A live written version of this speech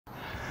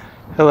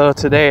Hello,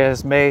 today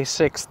is May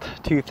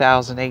 6th,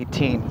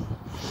 2018,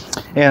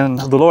 and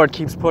the Lord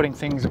keeps putting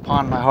things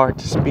upon my heart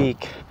to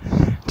speak.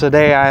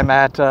 Today I'm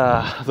at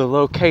the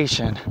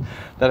location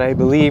that I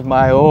believe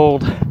my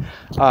old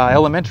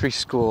elementary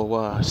school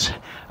was,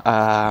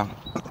 and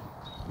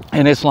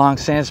it's long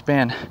since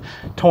been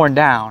torn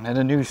down and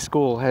a new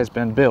school has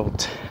been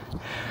built.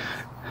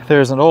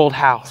 There's an old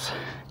house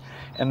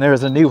and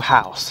there's a new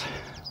house,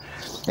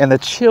 and the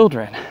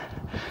children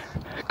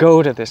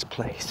go to this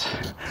place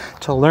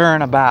to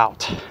learn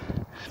about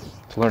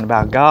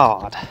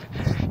God.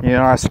 In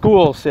our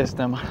school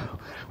system,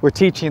 we're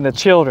teaching the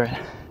children,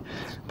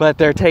 but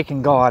they're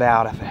taking God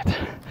out of it.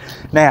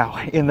 Now,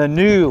 in the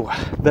new,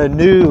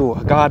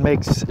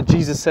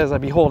 Jesus says,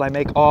 "Behold, I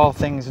make all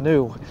things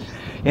new."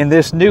 In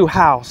this new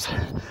house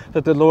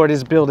that the Lord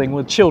is building,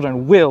 the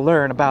children will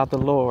learn about the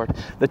Lord.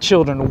 The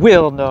children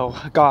will know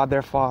God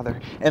their Father,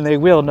 and they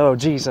will know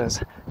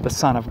Jesus, the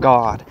Son of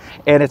God.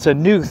 And it's a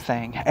new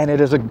thing, and it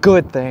is a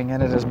good thing,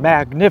 and it is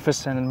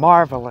magnificent and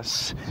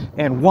marvelous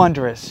and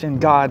wondrous in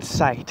God's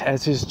sight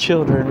as His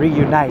children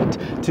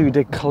reunite to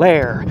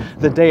declare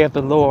the day of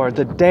the Lord,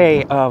 the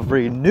day of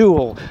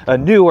renewal, a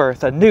new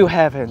earth, a new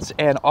heavens,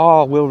 and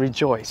all will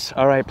rejoice.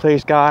 All right,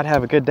 praise God.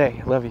 Have a good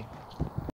day. Love you.